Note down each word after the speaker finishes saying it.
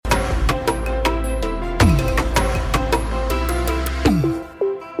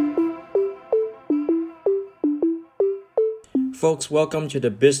folks. Welcome to the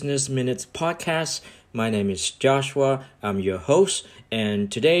Business Minutes podcast. My name is Joshua. I'm your host,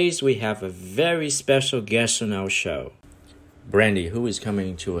 and today we have a very special guest on our show. Brandy, who is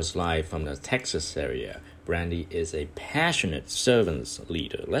coming to us live from the Texas area. Brandy is a passionate servants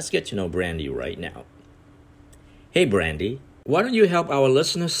leader. Let's get to know Brandy right now. Hey, Brandy. Why don't you help our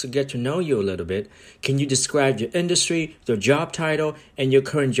listeners get to know you a little bit? Can you describe your industry, your job title, and your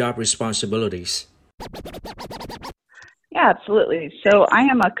current job responsibilities? Yeah, absolutely. So I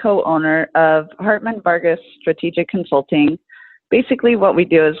am a co-owner of Hartman Vargas Strategic Consulting. Basically what we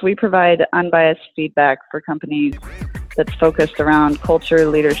do is we provide unbiased feedback for companies that's focused around culture,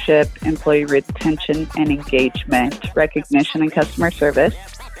 leadership, employee retention and engagement, recognition, and customer service.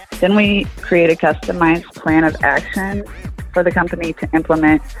 Then we create a customized plan of action for the company to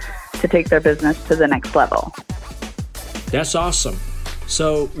implement to take their business to the next level. That's awesome.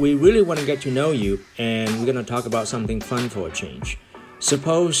 So we really want to get to know you, and we're going to talk about something fun for a change.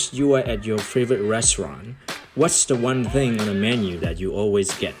 Suppose you are at your favorite restaurant. What's the one thing on the menu that you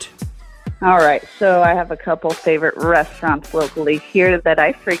always get? All right, so I have a couple favorite restaurants locally here that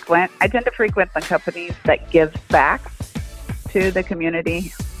I frequent. I tend to frequent the companies that give back to the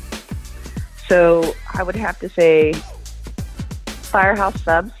community. So I would have to say Firehouse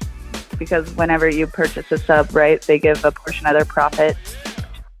Subs, because whenever you purchase a sub, right, they give a portion of their profit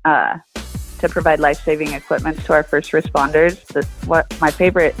to provide life-saving equipment to our first responders. What my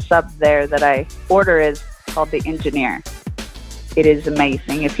favorite sub there that I order is called the Engineer. It is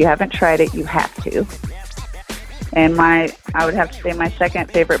amazing. If you haven't tried it, you have to. And I would have to say my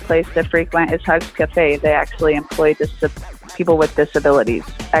second favorite place to frequent is Hugs Cafe. They actually employ people with disabilities.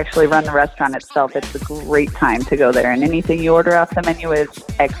 Actually run the restaurant itself. It's a great time to go there, and anything you order off the menu is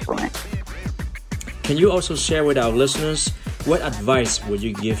excellent. Can you also share with our listeners what advice would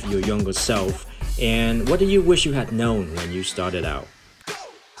you give your younger self, and what do you wish you had known when you started out?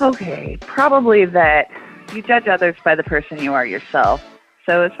 Okay, probably that you judge others by the person you are yourself.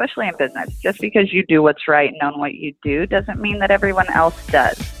 So especially in business, just because you do what's right and own what you do doesn't mean that everyone else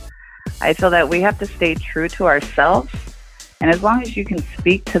does. I feel that we have to stay true to ourselves. And as long as you can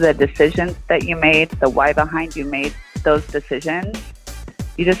speak to the decisions that you made, the why behind you made those decisions,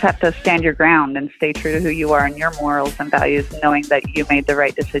 you just have to stand your ground and stay true to who you are and your morals and values, knowing that you made the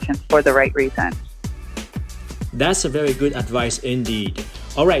right decisions for the right reasons. That's a very good advice indeed.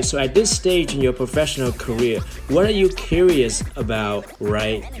 All right, so at this stage in your professional career, what are you curious about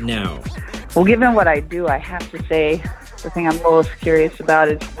right now? Well, given what I do, I have to say the thing I'm most curious about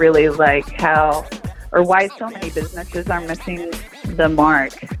is really like how or why so many businesses are missing the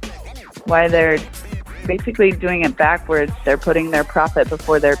mark, why they're basically doing it backwards. They're putting their profit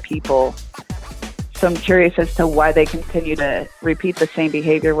before their people. So I'm curious as to why they continue to repeat the same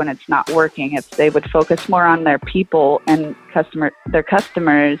behavior when it's not working. If they would focus more on their people and their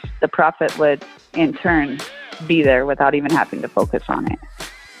customers, the profit would in turn be there without even having to focus on it.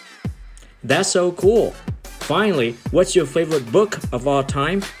 That's so cool. Finally, what's your favorite book of all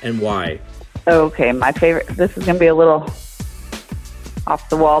time and why? Okay, my favorite, this is going to be a little off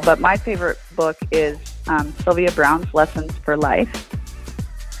the wall, but my favorite book is Sylvia Browne's Lessons for Life.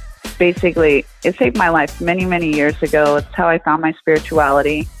 Basically, it saved my life many, many years ago. It's how I found my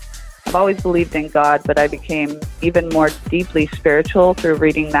spirituality. I've always believed in God, but I became even more deeply spiritual through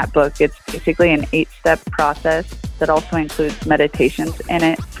reading that book. It's basically an 8-step process that also includes meditations in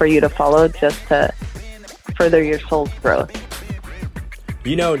it for you to follow just to further your soul's growth.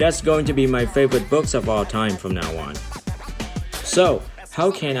 You know, that's going to be my favorite books of all time from now on. So,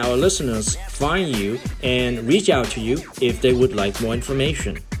 how can our listeners find you and reach out to you if they would like more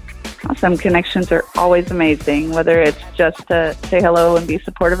information? Awesome. Connections are always amazing, whether it's just to say hello and be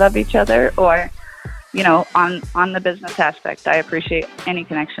supportive of each other or, you know, on the business aspect. I appreciate any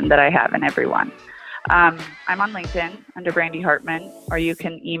connection that I have in everyone. I'm on LinkedIn under Brandy Hartman, or you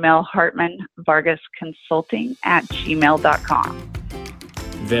can email hartmanvargasconsulting@gmail.com.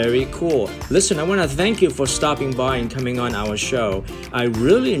 Very cool. Listen, I want to thank you for stopping by and coming on our show. I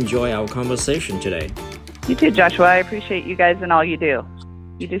really enjoy our conversation today. You too, Joshua. I appreciate you guys and all you do.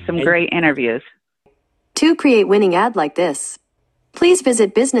 You do some great interviews. To create winning ad like this, please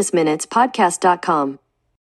visit businessminutespodcast.com.